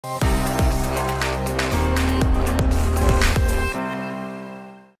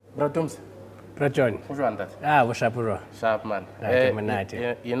Bratums. John. Who's one that? Ah, what's up, bro? Sharp man.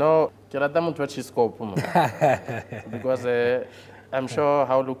 You know, because I'm sure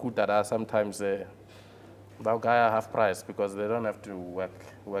how look good that are sometimes that guy are half price because they don't have to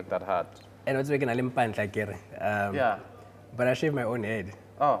work that hard. And what's making a limpan like yeah. But I shave my own head.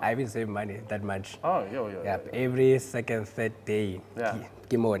 Oh. I haven't saved money that much. Oh, yeah. Every second, third day. Yeah.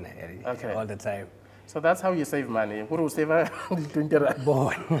 Kimon, okay. All the time. So that's how you save money. Who will save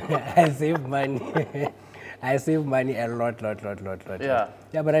Boy, I save money. I save money a lot. Yeah.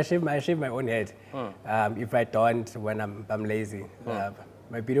 Yeah, but I shave my own head. If I don't, when I'm lazy.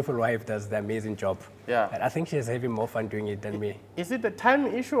 My beautiful wife does the amazing job. Yeah. And I think she's having more fun doing it than me. Is it the time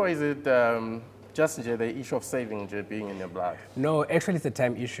issue or is it just the issue of saving being in your blood? No, actually it's a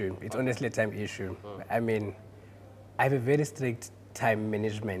time issue. It's honestly a time issue. I mean, I have a very strict time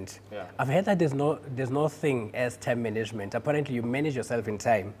management. Yeah. I've heard that there's no thing as time management. Apparently you manage yourself in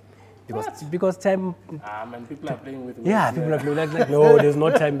time. Because time... man, people are playing with... Yeah, people are playing like, no, there's no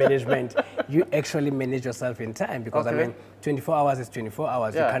time management. You actually manage yourself in time because, I mean, 24 hours is 24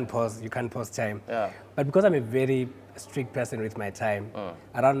 hours. Yeah. You can't pause time. Yeah. But because I'm a very strict person with my time,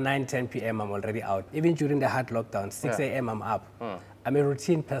 around 9, 10 p.m. I'm already out. Even during the hard lockdown, 6 a.m. I'm up. I'm a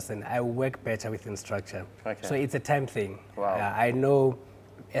routine person. I work better within structure. Okay. So it's a time thing. Wow. I know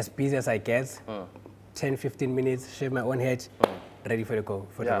as busy as I get, 10, 15 minutes, shave my own head, ready for the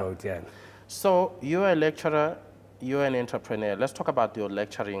road, yeah. So you're a lecturer, you're an entrepreneur. Let's talk about your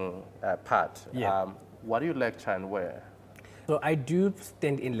lecturing part. Yeah. What do you lecture and where? So I do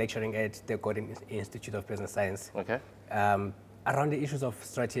stand in lecturing at the Gordon Institute of Business Science. Okay. Around the issues of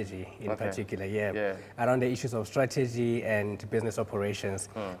strategy in particular, yeah. Around the issues of strategy and business operations.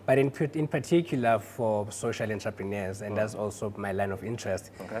 But in particular for social entrepreneurs, and that's also my line of interest.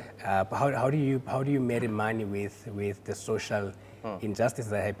 Okay. How do you marry money with the social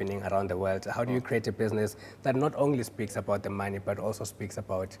injustices that are happening around the world? How do you create a business that not only speaks about the money, but also speaks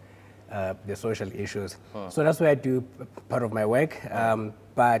about the social issues? So that's where I do part of my work.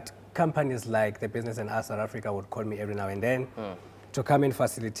 But companies like the Business and Arts South Africa would call me every now and then to come and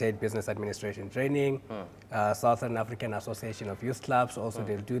facilitate business administration training. Southern African Association of Youth Clubs also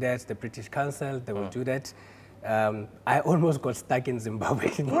they'll do that. The British Council, they will do that. I almost got stuck in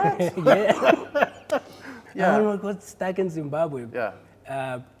Zimbabwe. I almost got stuck in Zimbabwe. Yeah.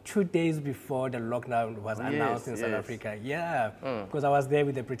 2 days before the lockdown was announced in South Africa. Yeah, because I was there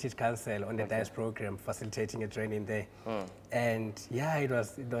with the British Council on the DICE program, facilitating a training there. And yeah, it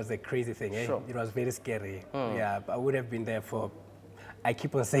was a crazy thing. Sure. It was very scary. Yeah, but I would have been there for, I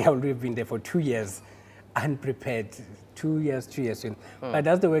keep on saying I would have been there for 2 years, unprepared. 2 years soon. But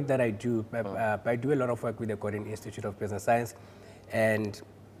that's the work that I do. I do a lot of work with the Gordon Institute of Business Science. And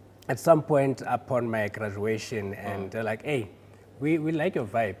at some point upon my graduation, and they're like, hey, we like your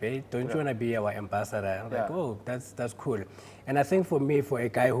vibe, eh? Don't you want to be our ambassador? I'm like, oh, that's cool. And I think for me, for a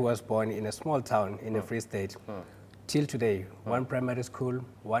guy who was born in a small town in the Free State, till today, one primary school,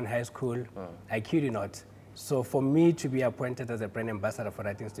 one high school, I kid you not. So for me to be appointed as a brand ambassador for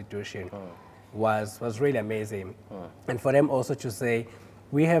that institution was really amazing. And for them also to say,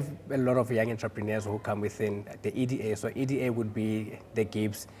 we have a lot of young entrepreneurs who come within the EDA. So EDA would be the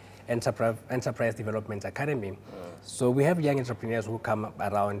Gibbs Enterprise Development Academy. So we have young entrepreneurs who come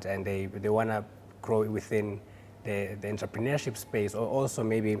around and they want to grow within the entrepreneurship space, or also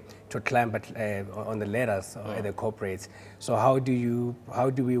maybe to climb on the ladders at the corporates. So how do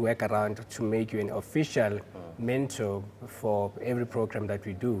we work around to make you an official mentor for every program that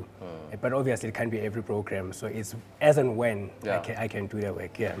we do? But obviously it can't be every program. So it's as and when I can do the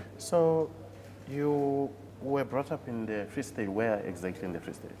work. Yeah. So you were brought up in the Free State. Where exactly in the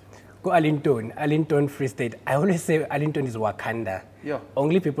Free State? Go Allington, Free State. I always say Allington is Wakanda. Yeah.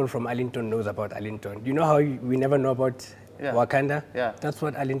 Only people from Allington knows about Allington. You know how we never know about Wakanda? Yeah. That's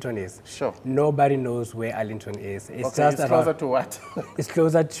what Allington is. Sure. Nobody knows where Allington is. It's okay, just it's closer to what? It's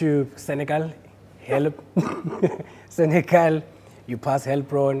closer to Senegal, Senegal. You pass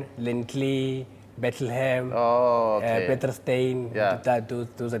Helbron, Lentley, Bethlehem, Bethlehem. Yeah.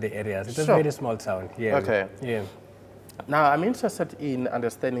 Those are the areas. It's a very small town. Yeah. Okay. Yeah. Now, I'm interested in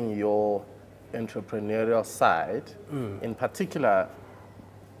understanding your entrepreneurial side. In particular,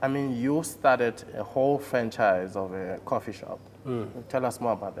 I mean, you started a whole franchise of a coffee shop. Tell us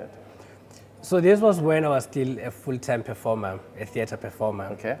more about that. So this was when I was still a full-time performer, a theater performer.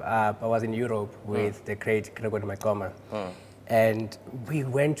 Okay. I was in Europe with the great Gregory Makoma. And we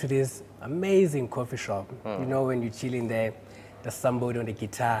went to this amazing coffee shop. You know, when you chill in there, there's somebody on the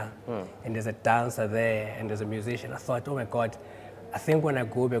guitar, and there's a dancer there, and there's a musician. I thought, oh my God, I think when I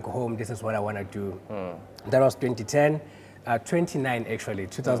go back home, this is what I want to do. That was 2010, 29 actually,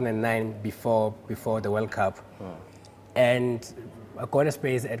 2009 before the World Cup. And I got a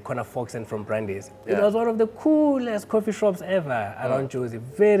space at Corner Fox and from Brandy's. It was one of the coolest coffee shops ever around Josie.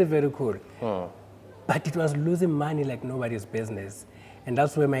 Very, very cool. But it was losing money like nobody's business. And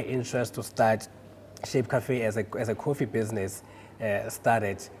that's where my interest to start SHAPE Café as a coffee business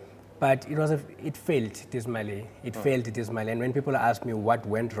started. But it failed dismally. It failed dismally. And when people ask me what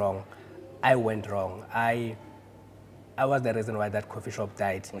went wrong, I went wrong. I was the reason why that coffee shop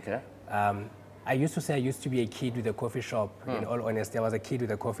died. Okay. I used to say I used to be a kid with a coffee shop. In all honesty, I was a kid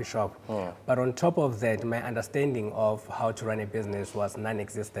with a coffee shop. But on top of that, my understanding of how to run a business was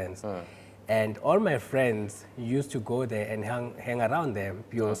non-existent. And all my friends used to go there and hang around them.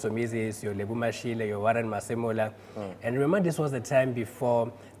 Your Somizis, your Lebu Mashile, your Warren Masemola. And remember, this was the time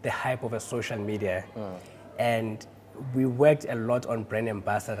before the hype of a social media. And we worked a lot on brand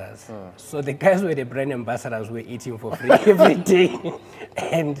ambassadors. So the guys who were the brand ambassadors were eating for free every day.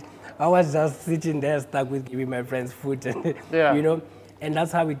 And I was just sitting there stuck with giving my friends food, and, you know, and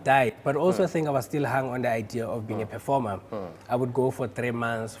that's how it died. But also I think I was still hung on the idea of being a performer. I would go for 3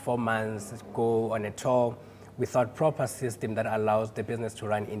 months, 4 months, go on a tour without proper system that allows the business to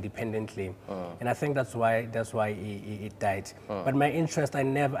run independently. And I think that's why it died. But my interest,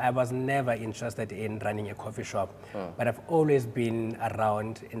 I was never interested in running a coffee shop. But I've always been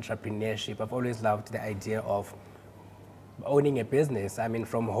around entrepreneurship. I've always loved the idea of owning a business. I mean,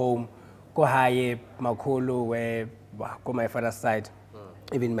 from home, go high, Makolo, where go my father's side,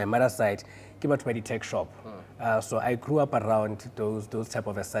 even my mother's side, give out to the tech shop. So I grew up around those type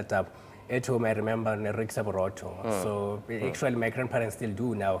of a setup. At home, I remember Neriksa Boroto. So actually, my grandparents still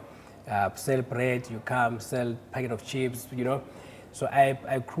do now. Sell bread, you come, sell packet of chips, you know. So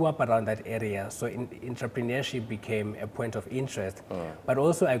I grew up around that area. So entrepreneurship became a point of interest. But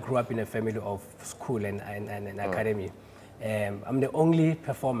also, I grew up in a family of school and academy. I'm the only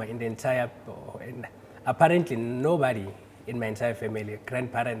performer in the entire, apparently nobody in my entire family,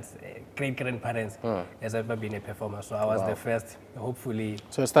 grandparents, great-grandparents, has ever been a performer. So I was the first, hopefully.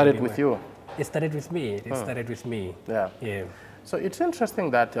 So it started with you? It started with me. It started with me. Yeah. So it's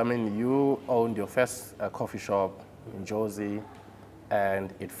interesting that, I mean, you owned your first coffee shop in Josie,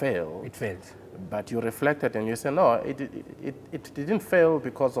 and it failed. It failed. But you reflected and you said, no, it didn't fail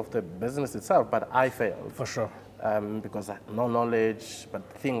because of the business itself, but I failed. For sure. Because I had no knowledge, but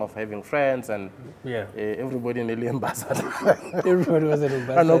thing of having friends and everybody nearly ambassador. Everybody was an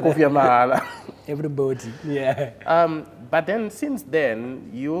ambassador. Everybody, but then since then,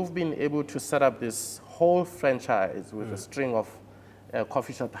 you've been able to set up this whole franchise with a string of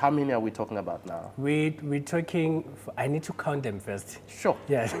coffee shops. How many are we talking about now? We're talking, I need to count them first. Sure.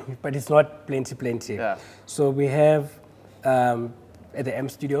 Yeah, but it's not plenty. Yeah. So we have at the M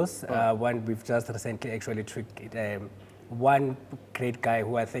Studios, one we've just recently actually took one great guy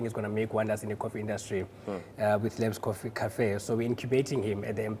who I think is going to make wonders in the coffee industry with Labs Coffee Cafe. So we're incubating him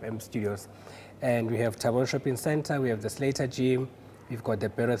at the M Studios. And we have Tabor Shopping Center, we have the Slater Gym, we've got the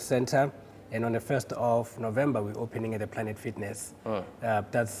Bereth Center, and on the 1st of November, we're opening at the Planet Fitness. I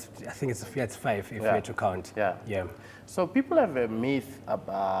think it's 5 if we had to count. Yeah. So people have a myth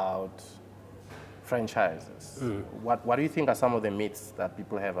about franchises. What do you think are some of the myths that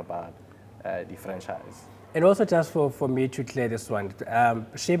people have about the franchise? And also just for me to clear this one,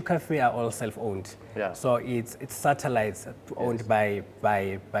 SHAPE Café are all self-owned. So it's satellites owned by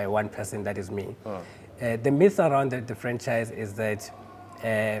one person, that is me. The myth around the franchise is that,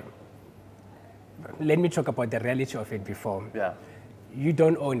 let me talk about the reality of it before. You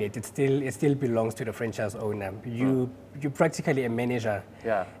don't own it. It still belongs to the franchise owner. You're practically a manager.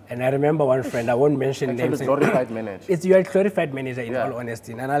 And I remember one friend, I won't mention names. It's a glorified manager. You're a glorified manager in all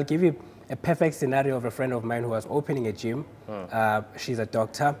honesty. And I'll give you a perfect scenario of a friend of mine who was opening a gym. She's a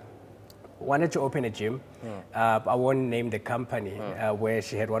doctor. Wanted to open a gym. I won't name the company where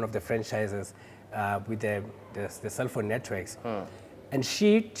she had one of the franchises with the cell phone networks. And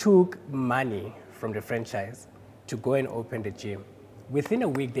she took money from the franchise to go and open the gym. Within a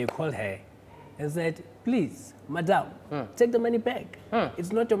week, they called her and said, please, madam, take the money back.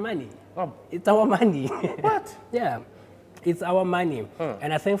 It's not your money. It's our money. What? Yeah, it's our money.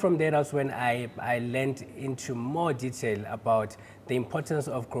 And I think from there, that's when I learned into more detail about the importance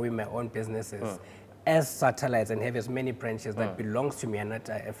of growing my own businesses as satellites and have as many branches that belongs to me and not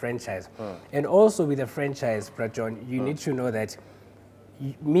a franchise. And also with a franchise, Brad John, you need to know that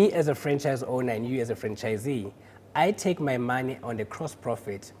me as a franchise owner and you as a franchisee, I take my money on the gross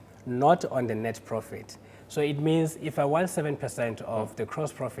profit, not on the net profit. So it means if I want 7% of the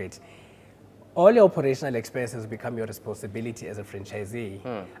gross profit, all your operational expenses become your responsibility as a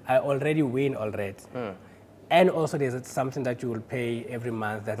franchisee. I already win already. And also there's something that you will pay every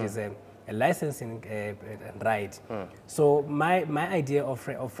month that is a licensing right. So my idea of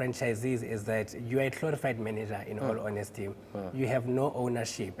franchisees is that you are a glorified manager in all honesty. You have no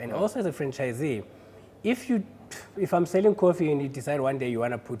ownership. And also as a franchisee, if I'm selling coffee and you decide one day you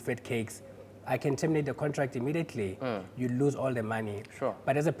want to put fat cakes, I can terminate the contract immediately. You lose all the money. Sure.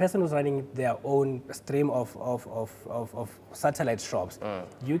 But as a person who's running their own stream of satellite shops,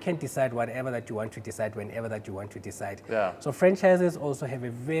 you can decide whatever that you want to decide whenever that you want to decide. Yeah. So franchises also have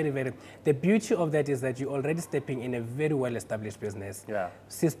a the beauty of that is that you're already stepping in a very well-established business. Yeah.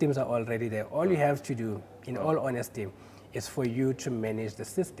 Systems are already there. All you have to do, in all honesty, is for you to manage the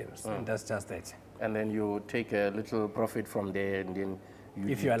systems. And that's just it. And then you take a little profit from there, and then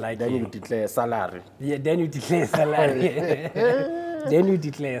if you are like then you declare salary. Yeah, then you declare salary. Then you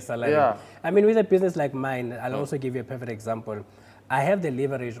declare salary. Yeah. I mean, with a business like mine, I'll also give you a perfect example. I have the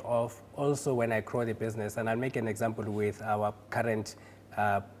leverage of also when I grow the business, and I'll make an example with our current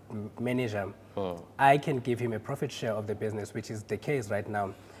manager. I can give him a profit share of the business, which is the case right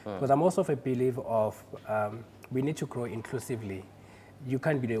now. Because I'm also of a belief of we need to grow inclusively. You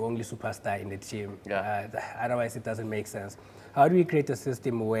can't be the only superstar in the team. Yeah. Otherwise, it doesn't make sense. How do we create a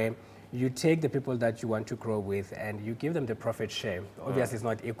system where you take the people that you want to grow with and you give them the profit share? Obviously, it's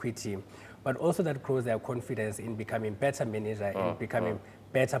not equity, but also that grows their confidence in becoming better manager and becoming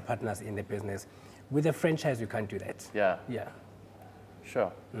better partners in the business. With a franchise, you can't do that. Yeah. Yeah.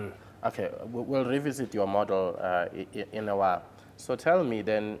 Sure. Okay, we'll revisit your model in a while. So tell me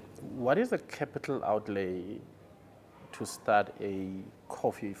then, what is the capital outlay to start a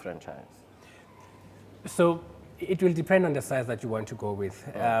coffee franchise? So it will depend on the size that you want to go with.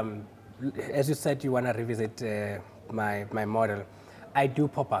 As you said, you want to revisit my model. I do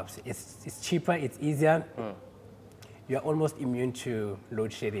pop-ups. It's cheaper, it's easier. You're almost immune to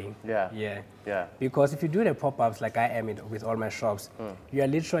load shedding. Yeah. Because if you do the pop-ups like I am with all my shops, you are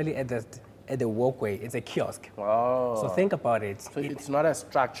literally at the walkway. It's a kiosk. Oh. So think about it. So it's not a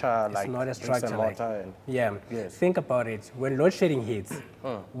structure like it's not a structure like, yeah. Yes. Think about it. When load shedding hits,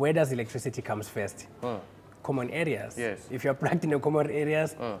 where does electricity comes first? Common areas. Yes. If you're plugged in the common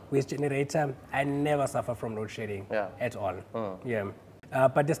areas with generator, I never suffer from load shedding at all. Yeah.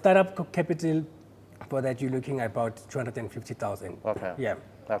 But the startup capital for that, you're looking at about 250,000. Okay. Yeah.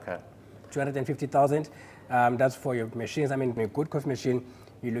 Okay. 250,000. That's for your machines. I mean, a good coffee machine,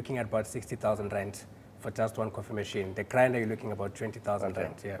 you're looking at about 60,000 rand for just one coffee machine. The grinder, you're looking about 20,000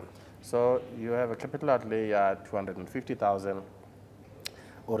 rand. Yeah. So you have a capital outlay at 250,000.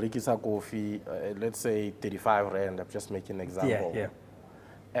 Orikisa coffee, let's say 35 rand, I'm just making an example. Yeah.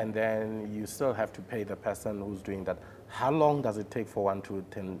 And then you still have to pay the person who's doing that. How long does it take for one to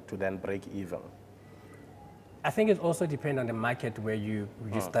then break even? I think it also depends on the market where you're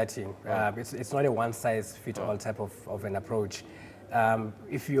starting. It's not a one-size-fits-all type of an approach.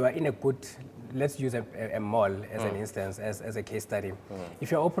 If you are in a good, let's use a mall as an instance, as a case study.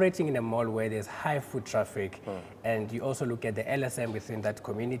 If you're operating in a mall where there's high foot traffic, and you also look at the LSM within that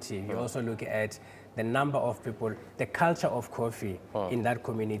community, you also look at the number of people, the culture of coffee in that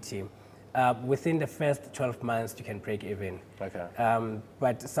community, within the first 12 months, you can break even. Okay.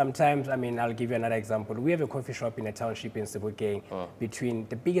 But sometimes, I mean, I'll give you another example. We have a coffee shop in a township in Sebokeng between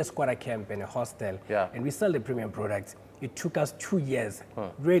the biggest squatter camp and a hostel, and we sell the premium products. It took us 2 years,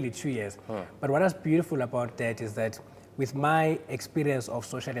 really 2 years. But what is beautiful about that is that with my experience of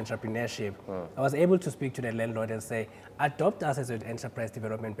social entrepreneurship, I was able to speak to the landlord and say, adopt us as an enterprise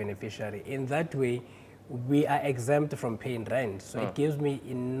development beneficiary. In that way, we are exempt from paying rent. So it gives me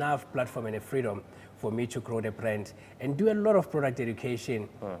enough platform and a freedom for me to grow the brand and do a lot of product education.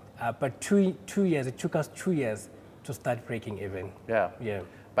 But 2 years, it took us 2 years to start breaking even. Yeah.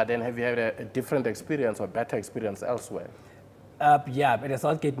 But then have you had a different experience or better experience elsewhere? Yeah, at the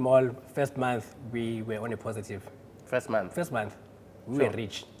Southgate Mall, first month, we were on a positive. First month? First month, we were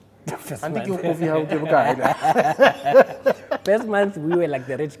rich. First month, we were like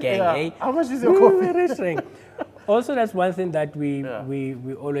the rich gang, eh? How much is your coffee? Rich gang. Also, that's one thing that we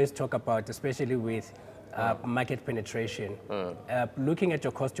always talk about, especially with market penetration. Looking at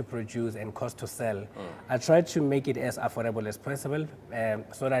your cost to produce and cost to sell, I try to make it as affordable as possible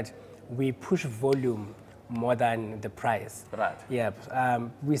so that we push volume more than the price. Right. Yeah.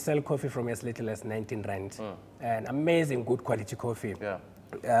 We sell coffee from as little as 19 rand. And amazing, good quality coffee. Yeah.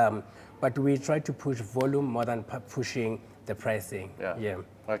 But we try to push volume more than pushing the pricing. Yeah.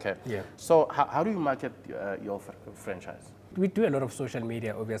 Okay. Yeah. So how do you market your franchise? We do a lot of social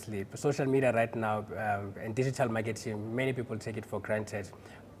media, obviously. Social media right now and digital marketing, many people take it for granted.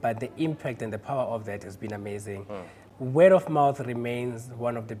 but the impact and the power of that has been amazing. Word of mouth remains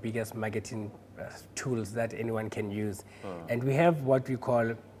one of the biggest marketing tools that anyone can use. And we have what we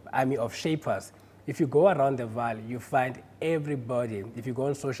call army of shapers. If you go around the valley, you find everybody. If you go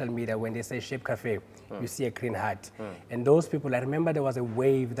on social media, when they say SHAPE Café, you see a green heart. And those people, I remember there was a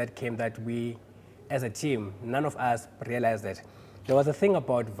wave that came that we, as a team, none of us realized that. There was a thing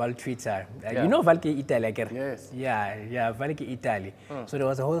about Val Twitter. You know Val ke Italy? Yes. Yeah, Val ke Italy. So there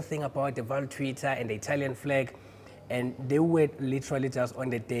was a whole thing about the Val Twitter and the Italian flag. And they were literally just on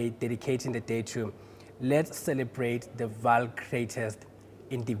the day, dedicating the day to, let's celebrate the Val greatest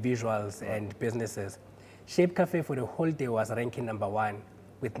individuals and businesses. SHAPE Café for the whole day was ranking #1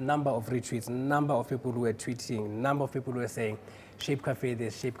 with number of retweets, number of people who were tweeting, number of people who were saying, SHAPE Café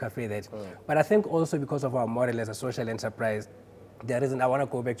this, SHAPE Café that. But I think also because of our model as a social enterprise, the reason I want to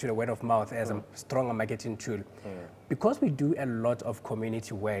go back to the word of mouth as a stronger marketing tool. Because we do a lot of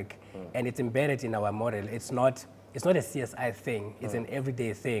community work and it's embedded in our model, it's not a CSI thing, it's an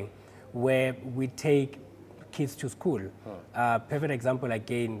everyday thing where we take kids to school. Perfect example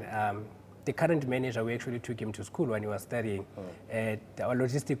again, the current manager, we actually took him to school when he was studying. Our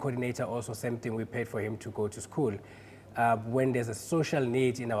logistic coordinator also, same thing, we paid for him to go to school. When there's a social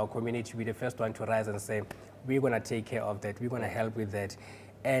need in our community, we're the first one to rise and say, we're going to take care of that, we're going to help with that.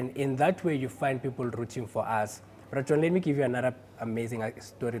 And in that way, you find people rooting for us. But John, let me give you another amazing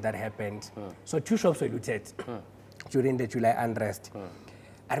story that happened. So 2 shops were looted during the July unrest.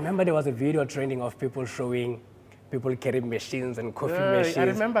 I remember there was a video trending of people showing people carrying machines and coffee machines. I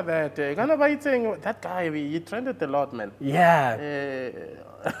remember that. That guy, he trended a lot, man. Yeah.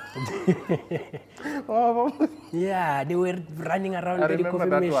 Yeah, they were running around with the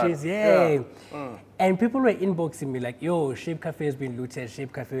coffee machines. Yeah. And people were inboxing me like, yo, SHAPE Café has been looted,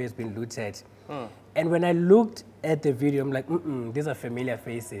 SHAPE Café has been looted. And when I looked at the video, I'm like, these are familiar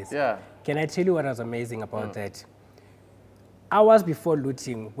faces. Yeah. Can I tell you what was amazing about that? Hours before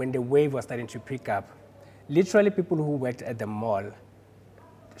looting, when the wave was starting to pick up, literally people who worked at the mall,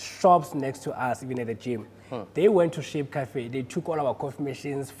 shops next to us, even at the gym, they went to SHAPE Café. They took all our coffee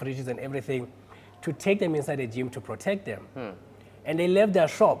machines, fridges, and everything to take them inside the gym to protect them. And they left their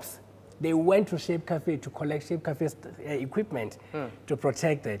shops. They went to SHAPE Café to collect SHAPE Café's equipment to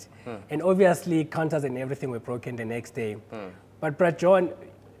protect it. And obviously, counters and everything were broken the next day. But Brad John,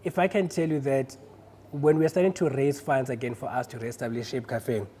 if I can tell you that when we were starting to raise funds again for us to reestablish SHAPE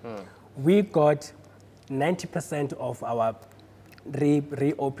Café, we got 90% of our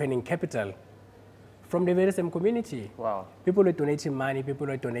reopening capital from the very same community. Wow. People were donating money, people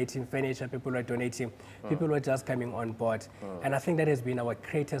were donating furniture, people were donating, people were just coming on board. And I think that has been our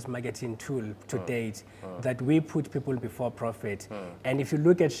greatest marketing tool to date, that we put people before profit. And if you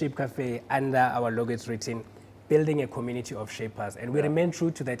look at SHAPE Café, under our logo it's written, building a community of shapers. And we remain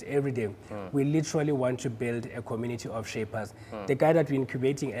true to that every day. We literally want to build a community of shapers. The guy that we're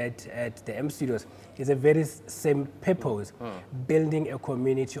incubating at the M Studios is a very same purpose, building a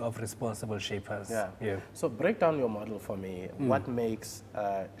community of responsible shapers. Yeah. So break down your model for me. What makes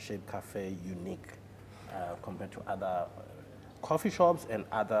SHAPE Café unique compared to other coffee shops and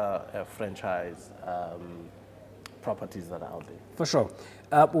other franchise properties that are out there? For sure.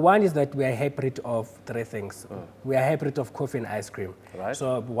 One is that we are a hybrid of 3 things. We are a hybrid of coffee and ice cream. Right.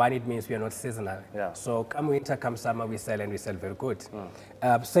 So one, it means we are not seasonal. Yeah. So come winter, come summer, we sell and we sell very good.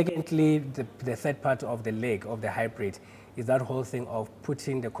 Secondly, the third part of the leg of the hybrid is that whole thing of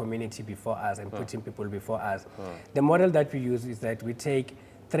putting the community before us and putting people before us. The model that we use is that we take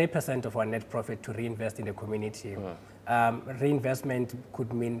 3% of our net profit to reinvest in the community. Reinvestment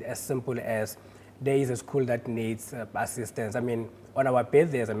could mean as simple as there is a school that needs assistance. I mean, on our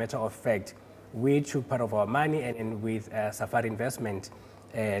birthday, as a matter of fact, we took part of our money and with Safari Investment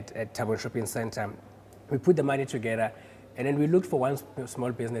at Tabon Shopping Center, we put the money together and then we looked for one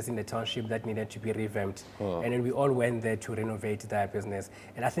small business in the township that needed to be revamped. And then we all went there to renovate their business.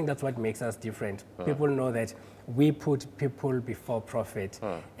 And I think that's what makes us different. People know that we put people before profit.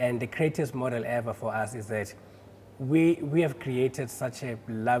 And the greatest model ever for us is that we have created such a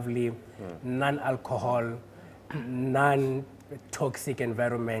lovely, non-alcohol, non-toxic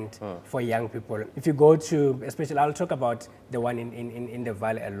environment for young people. If you go to, especially, I'll talk about the one in the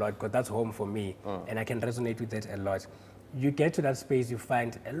Valley a lot, because that's home for me, and I can resonate with it a lot. You get to that space, you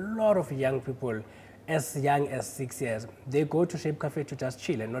find a lot of young people, as young as 6 years. They go to SHAPE Café to just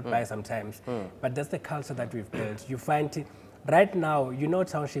chill and not buy sometimes. But that's the culture that we've built. You find it. Right now, you know,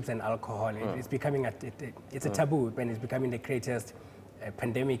 townships and alcohol, it's becoming it's a taboo, and it's becoming the greatest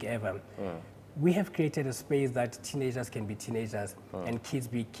pandemic ever. we have created a space that teenagers can be teenagers and kids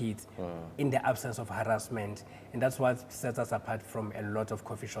be kids in the absence of harassment. And that's what sets us apart from a lot of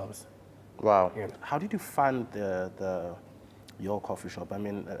coffee shops. Wow. Yeah. How did you fund your coffee shop? I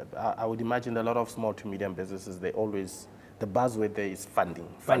mean, I would imagine a lot of small to medium businesses, they always, the buzzword there is funding.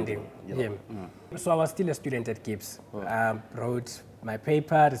 You know? Yeah. So I was still a student at Gibbs. Wrote my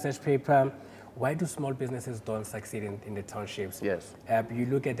paper, research paper. Why do small businesses don't succeed in the townships? Yes. You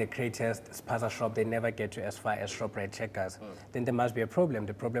look at the greatest spaza shop, they never get to as far as ShopRite checkers. Then there must be a problem.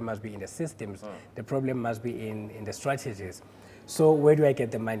 The problem must be in the systems. The problem must be in the strategies. So where do I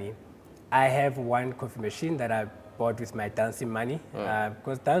get the money? I have one coffee machine that I bought with my dancing money,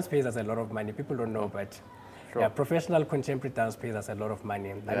 because dance pays us a lot of money. People don't know, but yeah, professional contemporary dance pays us a lot of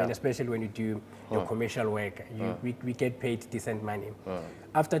money. I mean, especially when you do your commercial work, we get paid decent money.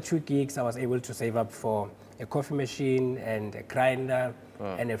 After 2 gigs, I was able to save up for a coffee machine and a grinder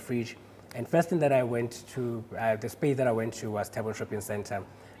and a fridge. And first thing that I went to, the space that I went to was Table Shopping Center.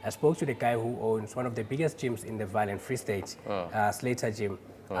 I spoke to the guy who owns one of the biggest gyms in the Valley and Free State, Slater Gym.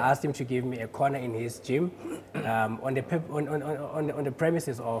 I asked him to give me a corner in his gym on the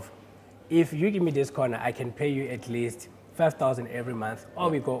premises of, if you give me this corner, I can pay you at least 5,000 every month, or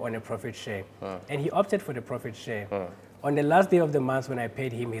we go on a profit share. And he opted for the profit share. On the last day of the month when I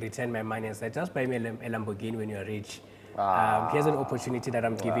paid him, he returned my money and said, just buy me a Lamborghini when you're rich. Here's an opportunity that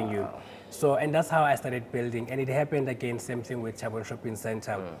I'm giving you. So, and that's how I started building. And it happened again, same thing with Table Shopping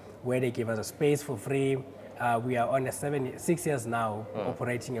Center, where they give us a space for free. We are on 6 years now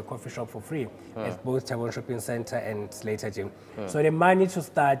operating a coffee shop for free at both Table Shopping Center and Slater Gym. So the money to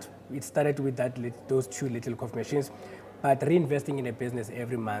start, it started with those 2 little coffee machines, but reinvesting in a business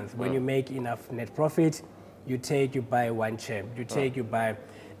every month. When you make enough net profit, you buy 1 chair. You buy,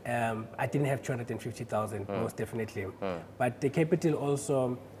 I didn't have 250,000, most definitely. But the capital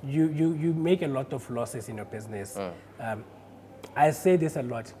also, you make a lot of losses in your business. I say this a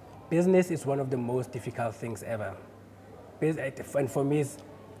lot. Business is one of the most difficult things ever. And for me, it's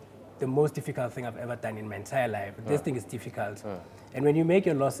the most difficult thing I've ever done in my entire life. This thing is difficult. And when you make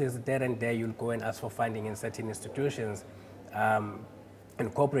your losses there and there, you'll go and ask for funding in certain institutions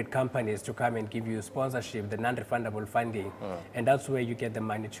and corporate companies to come and give you sponsorship, the non-refundable funding. And that's where you get the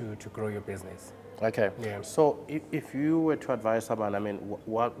money to grow your business. Okay. Yeah. So if you were to advise someone, I mean,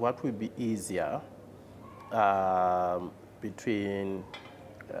 what would be easier between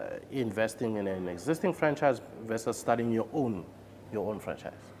investing in an existing franchise versus starting your own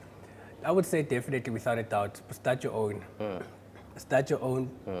franchise? I would say definitely, without a doubt, start your own. Start your own.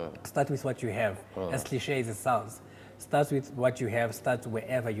 Start with what you have. As cliche as it sounds, start with what you have. Start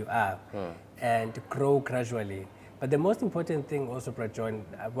wherever you are, and grow gradually. But the most important thing, also, Brother John,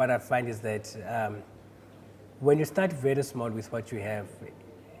 what I find is that when you start very small with what you have,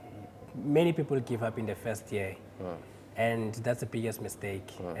 many people give up in the first year. And that's the biggest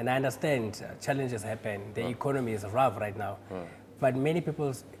mistake. And I understand challenges happen. The economy is rough right now. But many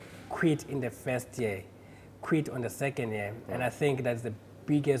people quit in the first year, quit on the second year. And I think that's the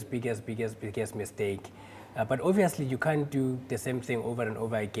biggest mistake. But obviously, you can't do the same thing over and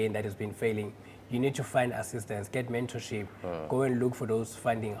over again that has been failing. You need to find assistance, get mentorship, go and look for those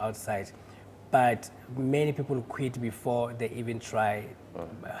funding outside. But many people quit before they even try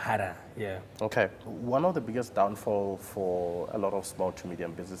harder. Yeah. Okay. One of the biggest downfall for a lot of small to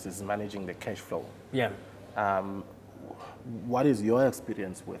medium businesses is managing the cash flow. Yeah. What is your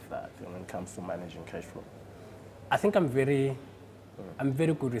experience with that when it comes to managing cash flow? I think I'm very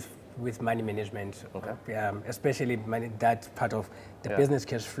good with money management. Okay. Especially that part of the business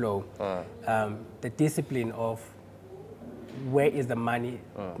cash flow. The discipline of where is the money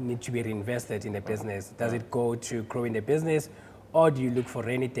need to be reinvested in the business? Does it go to growing the business, or do you look for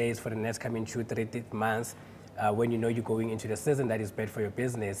rainy days for the next coming 2-3 months when you know you're going into the season that is bad for your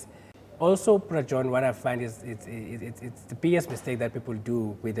business? Also, Brother John, what I find is it's the biggest mistake that people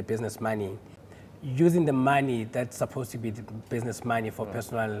do with the business money, using the money that's supposed to be the business money for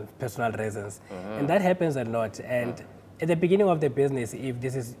personal reasons, and that happens a lot. And at the beginning of the business, if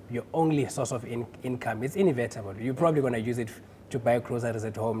this is your only source of income, it's inevitable. You're probably going to use it to buy groceries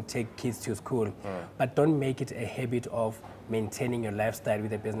at home, take kids to school, but don't make it a habit of maintaining your lifestyle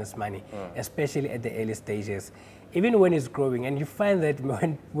with the business money, especially at the early stages. Even when it's growing, and you find that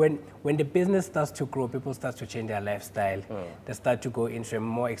when the business starts to grow, people start to change their lifestyle. They start to go into a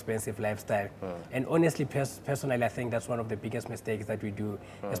more expensive lifestyle. And honestly, personally, I think that's one of the biggest mistakes that we do,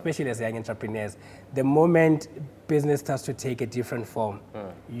 especially as young entrepreneurs. The moment business starts to take a different form,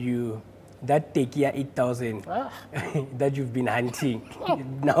 that Tekia 8,000 that you've been hunting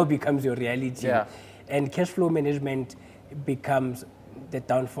now becomes your reality. And cash flow management becomes the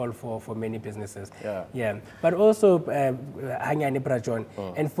downfall for many businesses. Yeah. But also, hanging Brajon,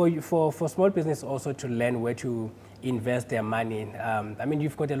 and for small business also to learn where to invest their money. I mean,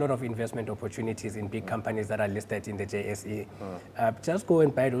 you've got a lot of investment opportunities in big companies that are listed in the JSE. Just go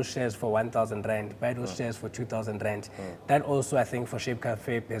and buy those shares for 1,000 Rand, buy those shares for 2,000 Rand. That also, I think, for SHAPE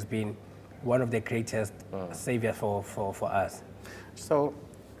Café has been one of the greatest savior for us. So,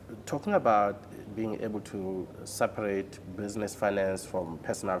 talking about being able to separate business finance from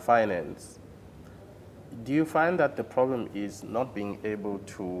personal finance, do you find that the problem is not being able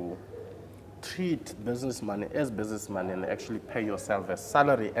to treat business money as business money and actually pay yourself a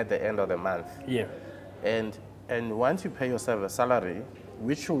salary at the end of the month? Yeah. And once you pay yourself a salary,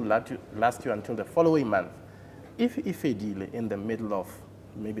 which will last you until the following month, if a deal in the middle of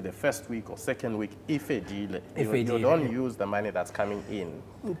maybe the first week or second week, if a deal, you don't use the money that's coming in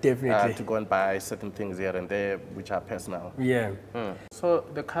definitely to go and buy certain things here and there which are personal. Yeah. So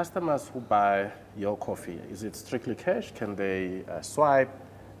the customers who buy your coffee, is it strictly cash? Can they swipe?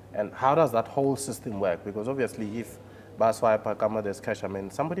 And how does that whole system work? Because obviously if by swipe or there's cash, I mean,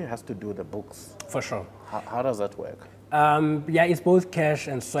 somebody has to do the books. For sure. How does that work? Yeah, it's both cash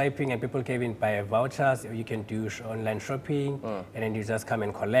and swiping, and people can even buy vouchers, or you can do online shopping, and then you just come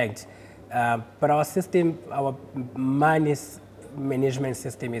and collect. But our system, our money management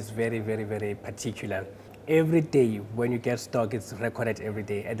system is very, very, very particular. Every day when you get stock, it's recorded every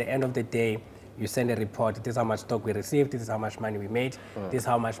day. At the end of the day, you send a report, this is how much stock we received, this is how much money we made, this is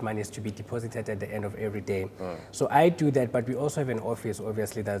how much money is to be deposited at the end of every day. So I do that, but we also have an office,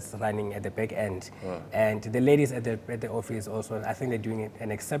 obviously, that's running at the back end. And the ladies at the office also, I think they're doing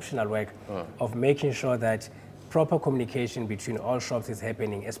an exceptional work of making sure that proper communication between all shops is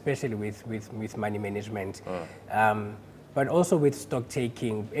happening, especially with money management. But also with stock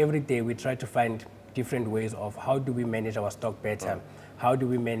taking, every day we try to find different ways of how do we manage our stock better. How do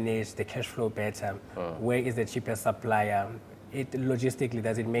we manage the cash flow better? Where is the cheapest supplier? Logistically,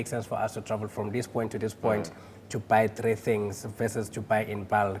 does it make sense for us to travel from this point to this point to buy 3 things versus to buy in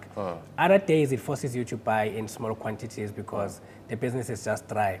bulk? Other days, it forces you to buy in small quantities because the business is just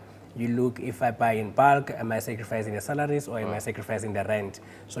dry. You look, if I buy in bulk, am I sacrificing the salaries or am I sacrificing the rent?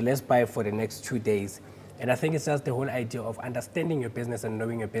 So let's buy for the next 2 days. And I think it's just the whole idea of understanding your business and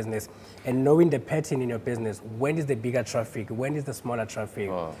knowing your business and knowing the pattern in your business. When is the bigger traffic? When is the smaller traffic?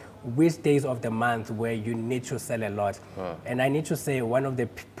 Which days of the month where you need to sell a lot? And I need to say one of the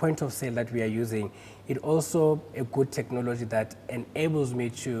point of sale that we are using, it also a good technology that enables me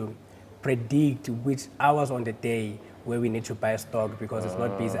to predict which hours on the day where we need to buy stock because it's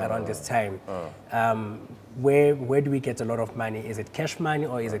not busy around this time. Where do we get a lot of money? Is it cash money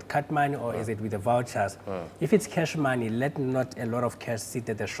or is it cut money or is it with the vouchers? If it's cash money, let not a lot of cash sit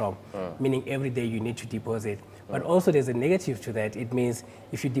at the shop, meaning every day you need to deposit. But also there's a negative to that. It means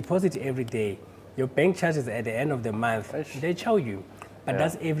if you deposit every day, your bank charges at the end of the month, they charge you. But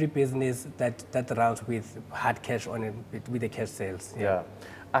that's every business that runs with hard cash on it, with the cash sales. Yeah.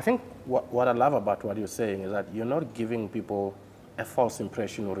 I think what I love about what you're saying is that you're not giving people a false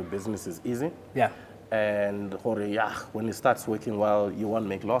impression or a business is easy. Yeah. And when it starts working well, you won't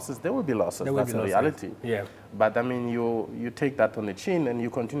make losses. There will be losses. That's the reality. Yeah. But I mean, you take that on the chin and you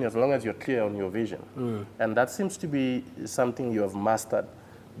continue as long as you're clear on your vision. And that seems to be something you have mastered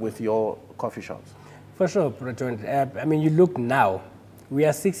with your coffee shops. For sure, John. I mean, you look now, we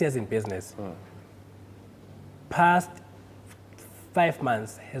are 6 years in business. Past 5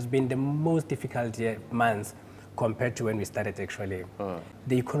 months has been the most difficult months compared to when we started, actually.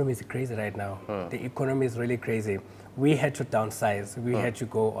 The economy is crazy right now. The economy is really crazy. We had to downsize. We had to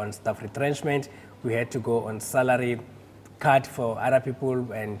go on staff retrenchment. We had to go on salary cut for other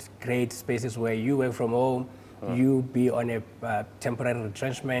people and create spaces where you work from home. You be on a temporary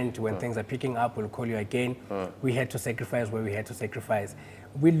retrenchment. When things are picking up, we'll call you again. We had to sacrifice where we had to sacrifice.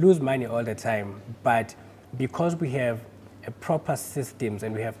 We lose money all the time, but because we have a proper systems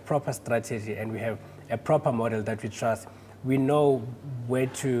and we have proper strategy and we have a proper model that we trust, we know where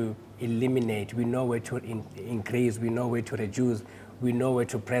to eliminate, we know where to increase, we know where to reduce, we know where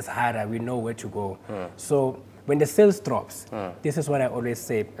to press harder, we know where to go. So when the sales drops, this is what I always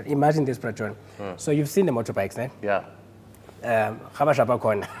say. Imagine this, Prajon. So you've seen the motorbikes, eh? Yeah.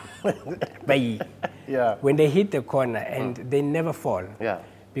 Yeah. When they hit the corner and they never fall. Yeah.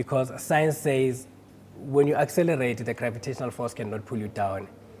 Because science says when you accelerate, the gravitational force cannot pull you down.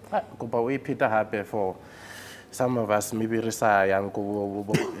 But we Peter happy for some of us, maybe retire and go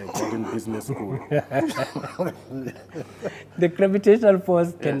in business school. The gravitational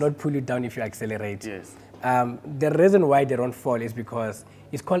force cannot pull you down if you accelerate. Yes. The reason why they don't fall is because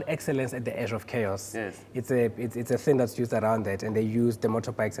it's called excellence at the edge of chaos. Yes. It's a thing that's used around that, and they use the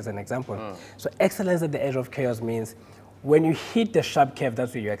motorbikes as an example. So excellence at the edge of chaos means when you hit the sharp curve,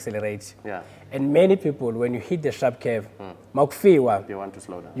 that's where you accelerate. Yeah. And many people, when you hit the sharp curve, They want to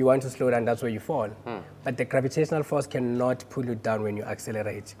slow down. you want to slow down, that's where you fall. But the gravitational force cannot pull you down when you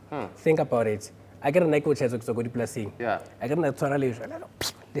accelerate. Think about it. I get a neko chance to go to placing. Yeah. I get a tunnel,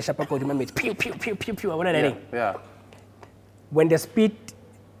 the sharp curve, pew, pew, pew, pew, pew, Yeah. When the speed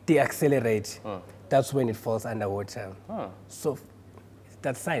deaccelerates, that's when it falls underwater. So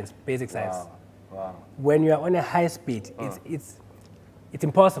that's science, basic science. Wow. When you are on a high speed, it's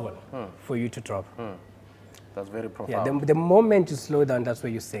impossible for you to drop. That's very profound. Yeah, the moment you slow down, that's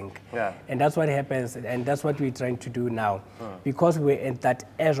where you sink. Yeah. And that's what happens, and that's what we're trying to do now. Because we're at that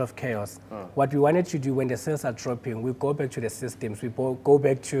edge of chaos, what we wanted to do when the sales are dropping, we go back to the systems, we go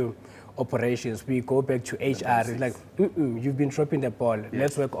back to operations, we go back to HR. It's like, you've been dropping the ball.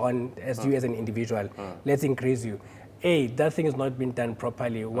 Let's work on you as an individual. Let's increase you. Hey, that thing is not being done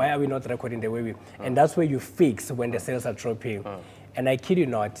properly. Why are we not recording the way we... And that's where you fix when the sales are dropping. And I kid you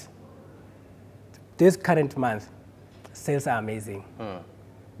not, this current month, sales are amazing.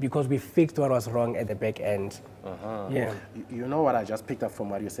 Because we fixed what was wrong at the back end. Yeah. You know what I just picked up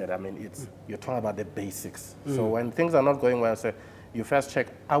from what you said? I mean, you're talking about the basics. So when things are not going well, so you first check,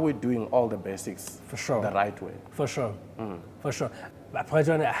 are we doing all the basics For sure. the right way? For sure. For sure.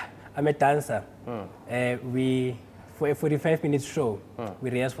 I'm a dancer. For a 45-minute show, we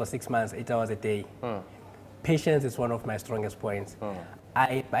rehearse for 6 months, 8 hours a day. Patience is one of my strongest points.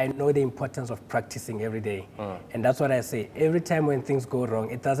 I know the importance of practicing every day. And that's what I say. Every time when things go wrong,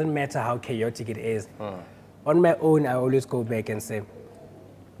 it doesn't matter how chaotic it is. On my own, I always go back and say,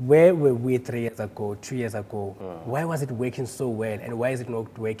 where were we 3 years ago, 2 years ago? Why was it working so well, and why is it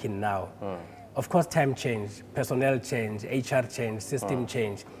not working now? Of course, time change, personnel change, HR change, system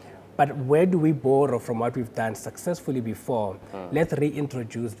change. But where do we borrow from what we've done successfully before? Let's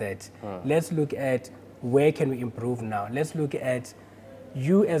reintroduce that. Let's look at where can we improve now. Let's look at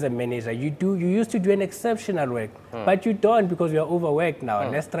you as a manager. You used to do an exceptional work, but you don't because you are overworked now.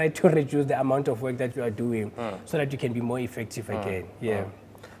 Let's try to reduce the amount of work that you are doing so that you can be more effective again. Yeah.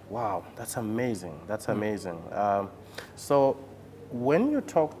 Wow, that's amazing. That's amazing. So when you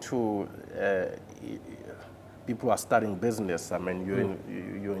talk to people who are studying business, I mean,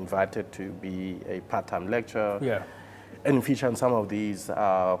 you're invited to be a part-time lecturer and feature in some of these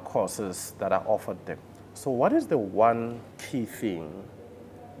courses that are offered them. So what is the one key thing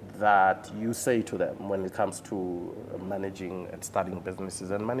that you say to them when it comes to managing and studying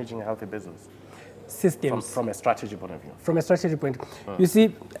businesses and managing a healthy business? Systems. From a strategy point of view. From a strategy point, you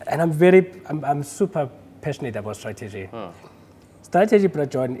see, and I'm super passionate about strategy. Strategy,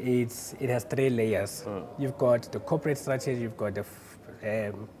 John, it has 3 layers. You've got the corporate strategy, you've got the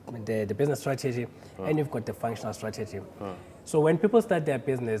business strategy, and you've got the functional strategy. So when people start their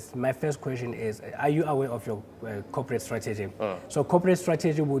business, my first question is, are you aware of your corporate strategy? So corporate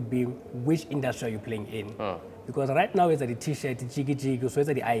strategy would be, which industry are you playing in? Because right now it's at the t-shirt, the jiggy, so it's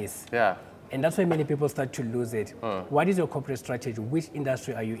at the ice. Yeah. And that's why many people start to lose it. What is your corporate strategy? Which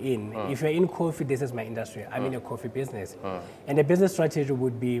industry are you in? If you're in coffee, this is my industry. I'm in a coffee business. And the business strategy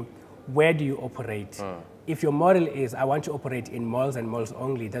would be, where do you operate? If your model is, I want to operate in malls and malls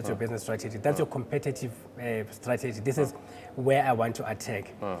only, that's your business strategy. That's your competitive strategy. This is where I want to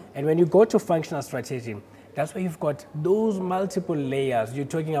attack. And when you go to functional strategy, that's where you've got those multiple layers. You're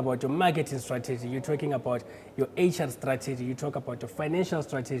talking about your marketing strategy, you're talking about your HR strategy, you talk about your financial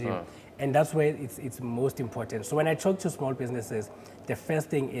strategy, and that's where it's most important. So when I talk to small businesses, the first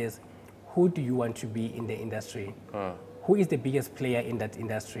thing is, who do you want to be in the industry? Who is the biggest player in that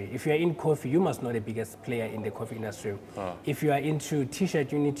industry? If you're in coffee, you must know the biggest player in the coffee industry. If you are into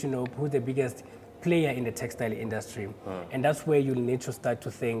t-shirt, you need to know who's the biggest player in the textile industry. And that's where you'll need to start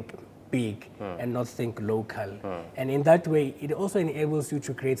to think big and not think local. And in that way, it also enables you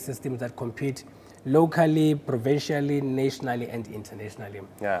to create systems that compete locally, provincially, nationally, and internationally.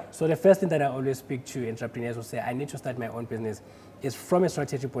 So the first thing that I always speak to entrepreneurs who say, I need to start my own business, is from a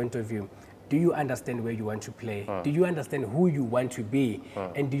strategy point of view. Do you understand where you want to play? Do you understand who you want to be?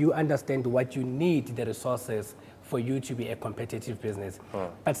 And do you understand what you need, the resources, for you to be a competitive business?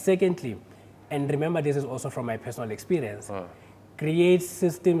 But secondly, and remember this is also from my personal experience, create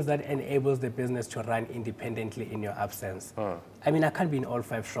systems that enables the business to run independently in your absence. I mean, I can't be in all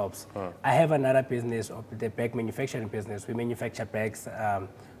 5 shops. I have another business, the bag manufacturing business. We manufacture bags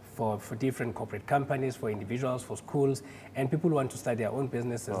for different corporate companies, for individuals, for schools, and people who want to start their own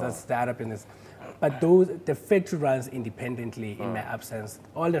businesses. That's the other business. But the factory runs independently in my absence.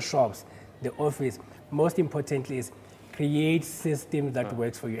 All the shops, the office. Most importantly is create systems that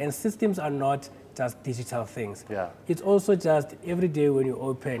works for you. And systems are not just digital things. Yeah. It's also just every day when you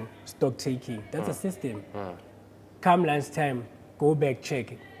open stock taking, that's a system. Come lunchtime, go back,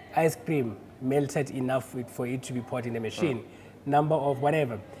 check. Ice cream, melted enough for it to be poured in the machine. Number of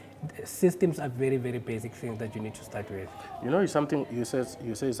whatever. Systems are very, very basic things that you need to start with. You know, you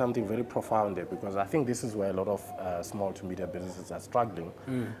say something very profound there, because I think this is where a lot of small to medium businesses are struggling,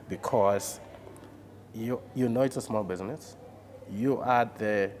 because you know it's a small business. You are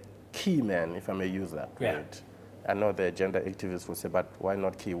the key man, if I may use that word. I know the gender activists will say, but why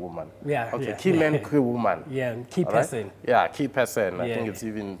not key woman? Yeah. Okay, key man, key woman. Yeah, key person. Right? Yeah, key person. I think it's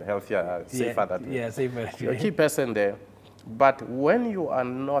even healthier, safer that way. Yeah, safer. You're a key person there. But when you are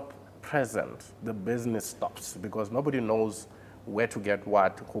not present, the business stops, because nobody knows where to get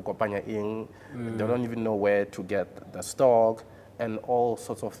what, they don't even know where to get the stock and all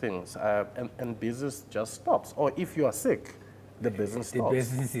sorts of things. And business just stops. Or if you are sick, the business stops. The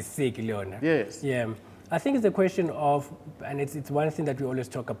business is sick, Leona. Yes. Yeah. I think it's a question of, and it's one thing that we always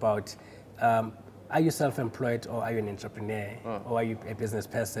talk about, are you self-employed or are you an entrepreneur or are you a business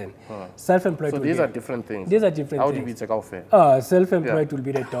person? Self-employed. So these are different things. These are different things. How do we take out fair? Self-employed will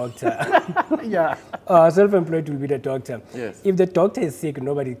be the doctor. Yeah. Self-employed will be the doctor. Yes. If the doctor is sick,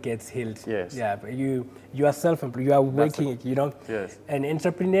 nobody gets healed. Yes. Yeah, but you are self-employed. You are working. You know. Yes. An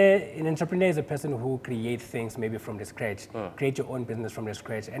entrepreneur is a person who creates things maybe from the scratch. Create your own business from the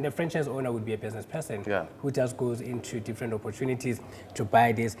scratch. And the franchise owner would be a business person who just goes into different opportunities to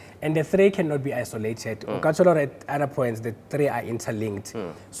buy this. And the three cannot be isolated. Cultural at other points, the three are interlinked.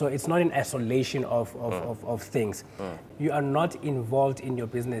 So it's not in isolation of things. You are not involved in your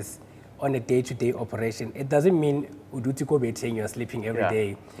business on a day-to-day operation. It doesn't mean you're sleeping every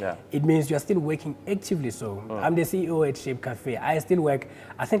day. Yeah. It means you're still working actively. So I'm the CEO at SHAPE Café. I still work,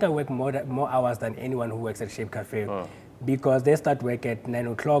 I think I work more hours than anyone who works at SHAPE Café. Because they start work at 9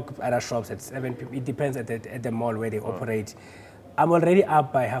 o'clock, other shops at 7 p.m. It depends at the mall where they operate. I'm already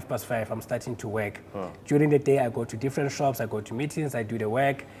up by 5:30. I'm starting to work. During the day, I go to different shops, I go to meetings, I do the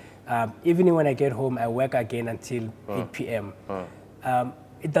work. Evening when I get home, I work again until 8 p.m.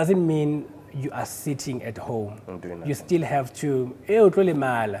 It doesn't mean you are sitting at home. You still have to,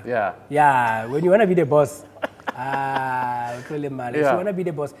 yeah, when you want to be the boss. If you want to be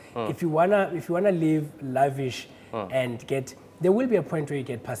the boss, if you wanna live lavish and get, there will be a point where you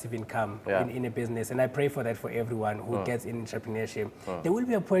get passive income in a business, and I pray for that for everyone who gets in entrepreneurship. There will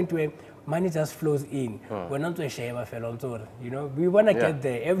be a point where money just flows in. We're not to share, you know, we want to get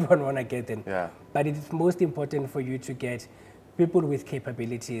there. Everyone want to get there. But it's most important for you to get people with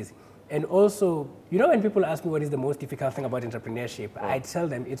capabilities. And also, you know, when people ask me what is the most difficult thing about entrepreneurship, I tell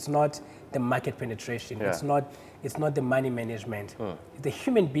them it's not the market penetration. It's not the money management. It's the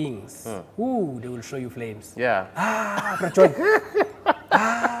human beings. Ooh, they will show you flames. Yeah.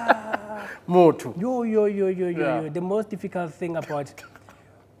 Moto. Yo. The most difficult thing about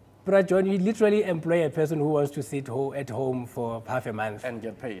John, you literally employ a person who wants to sit at home for half a month. And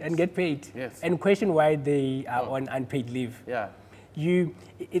get paid. Yes. And question why they are on unpaid leave. Yeah.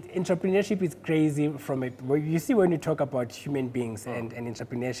 Entrepreneurship is crazy from it. Well, you see, when you talk about human beings and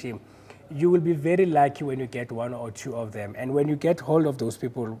entrepreneurship, you will be very lucky when you get one or two of them. And when you get hold of those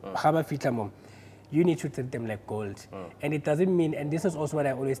people, you need to treat them like gold. And it doesn't mean, and this is also what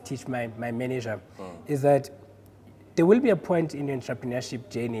I always teach my manager, is that there will be a point in your entrepreneurship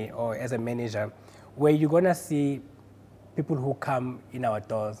journey or as a manager where you're going to see people who come in our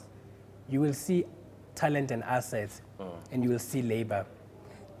doors. You will see talent and assets, and you will see labor.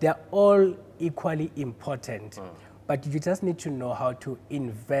 They're all equally important, but you just need to know how to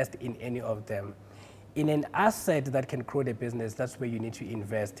invest in any of them. In an asset that can grow the business, that's where you need to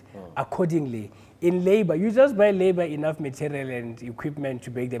invest accordingly. In labor, you just buy labor enough material and equipment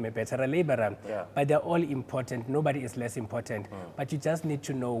to make them a better laborer. But they're all important. Nobody is less important. But you just need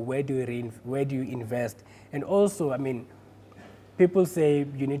to know where do you invest. And also, I mean, people say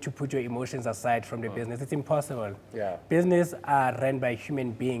you need to put your emotions aside from the business. It's impossible. Business are run by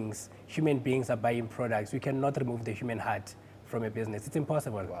human beings. Human beings are buying products. You cannot remove the human heart from a business. It's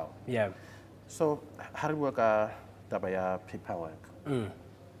impossible. Wow. Yeah. So, how do you work dabaya paperwork?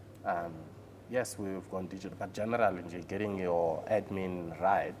 Yes, we've gone digital, but generally, getting your admin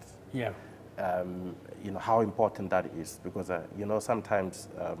right. Yeah. You know how important that is, because you know sometimes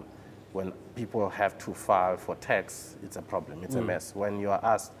when people have to file for tax, it's a problem. It's a mess. When you are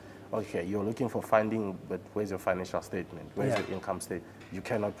asked, okay, you're looking for funding, but where's your financial statement? Where's your income statement? You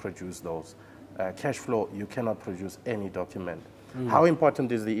cannot produce those. Cash flow, you cannot produce any document. How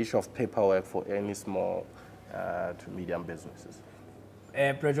important is the issue of paperwork for any small to medium businesses?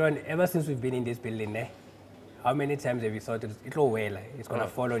 John, ever since we've been in this building, how many times have you thought it's going to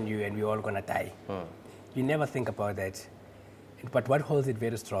fall on you and we're all going to die? You never think about that. But what holds it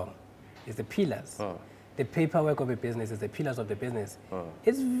very strong is the pillars. The paperwork of a business is the pillars of the business.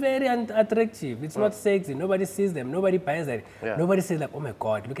 It's very attractive. It's not sexy. Nobody sees them. Nobody buys it. Nobody says like, oh my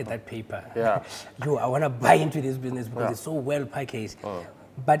God, look at that paper. I want to buy into this business because it's so well packaged.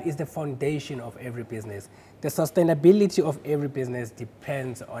 But it's the foundation of every business. The sustainability of every business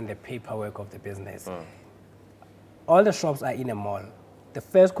depends on the paperwork of the business. All the shops are in a mall. The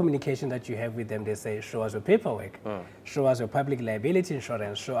first communication that you have with them, they say, show us your paperwork, show us your public liability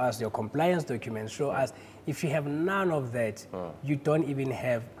insurance, show us your compliance documents, show us. If you have none of that, you don't even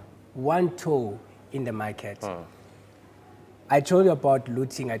have one toe in the market. I told you about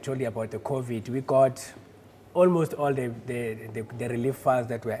looting, I told you about the COVID. We got almost all the relief funds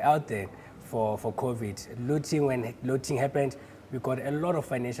that were out there for COVID. Looting, when looting happened, we got a lot of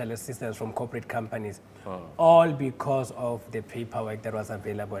financial assistance from corporate companies, all because of the paperwork that was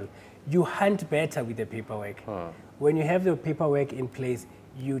available. You hunt better with the paperwork. When you have the paperwork in place,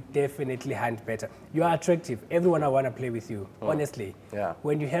 you definitely hunt better. You are attractive. Everyone want to play with you, honestly.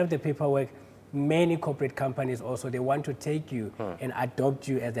 When you have the paperwork, many corporate companies also, they want to take you and adopt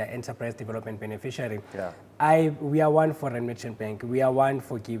you as their enterprise development beneficiary. We are one for Merchant Bank. We are one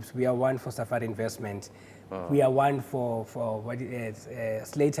for Gibbs. We are one for Safari Investment. We are one for what it is,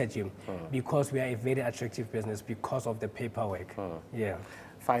 Slater Gym, because we are a very attractive business because of the paperwork.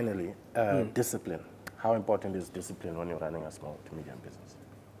 Finally, discipline. How important is discipline when you're running a small to medium business?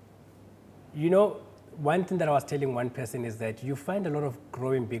 You know, one thing that I was telling one person is that you find a lot of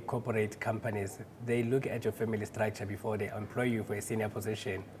growing big corporate companies, they look at your family structure before they employ you for a senior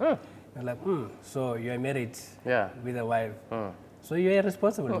position. They're like, so you're married with a wife. So you're a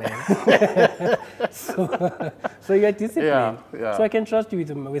responsible man. so you're disciplined. So I can trust you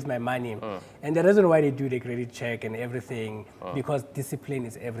with my money. And the reason why they do the credit check and everything, because discipline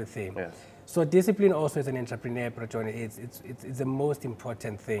is everything. So discipline also as an entrepreneur, it's the most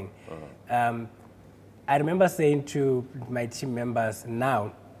important thing. I remember saying to my team members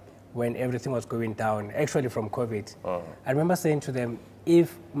now, when everything was going down, actually from COVID, I remember saying to them,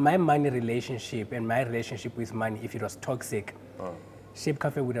 if my money relationship and my relationship with money, if it was toxic, SHAPE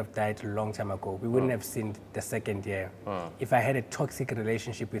Café would have died a long time ago. We wouldn't have seen the second year. If I had a toxic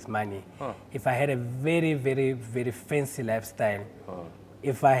relationship with money, if I had a very, very, very fancy lifestyle,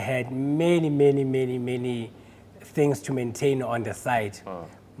 if I had many things to maintain on the side,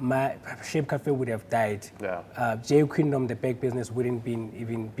 my SHAPE Café would have died. J Kingdom, the bag business, wouldn't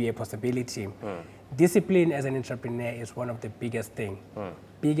even be a possibility. Discipline as an entrepreneur is one of the biggest thing.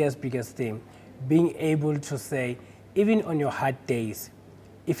 Biggest thing. Being able to say, even on your hard days,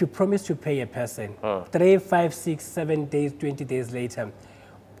 if you promise to pay a person 3, 5, 6, 7 days, 20 days later,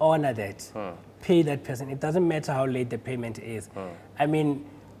 honor that. Pay that person. It doesn't matter how late the payment is. I mean,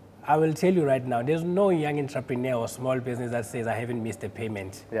 I will tell you right now, there's no young entrepreneur or small business that says I haven't missed a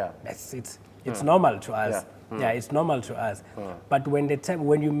payment. It's normal to us. It's normal to us. But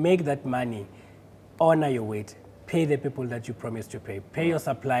when you make that money, honor your weight. Pay the people that you promised to pay. Pay your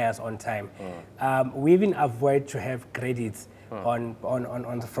suppliers on time. We even avoid to have credits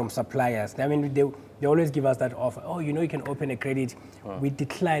from suppliers. I mean, they always give us that offer. Oh, you know, you can open a credit. We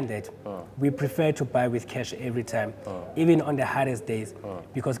decline that. We prefer to buy with cash every time, even on the hardest days,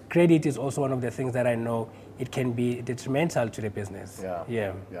 because credit is also one of the things that I know it can be detrimental to the business.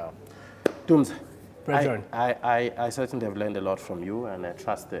 Tums, I certainly have learned a lot from you, and I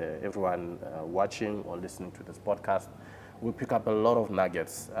trust everyone watching or listening to this podcast will pick up a lot of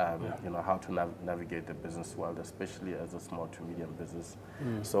nuggets, you know, how to navigate the business world, especially as a small to medium business.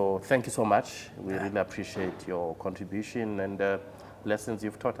 So thank you so much. We really appreciate your contribution and the lessons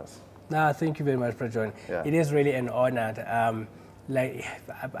you've taught us. Thank you very much, John. It is really an honor. Like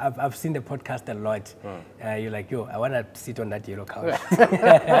I've seen the podcast a lot. You're like, yo, I want to sit on that yellow couch.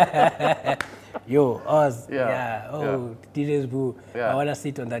 Yo, Oz, DJ's Boo, I want to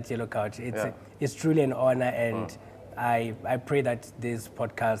sit on that yellow couch. It's truly an honor, and I pray that this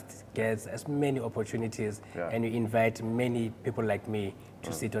podcast gets as many opportunities and you invite many people like me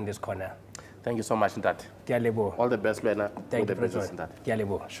to sit on this corner. Thank you so much, Ndat. All the best, Lena. Thank you, President.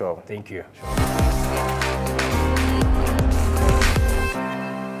 Sure. Thank you. Sure.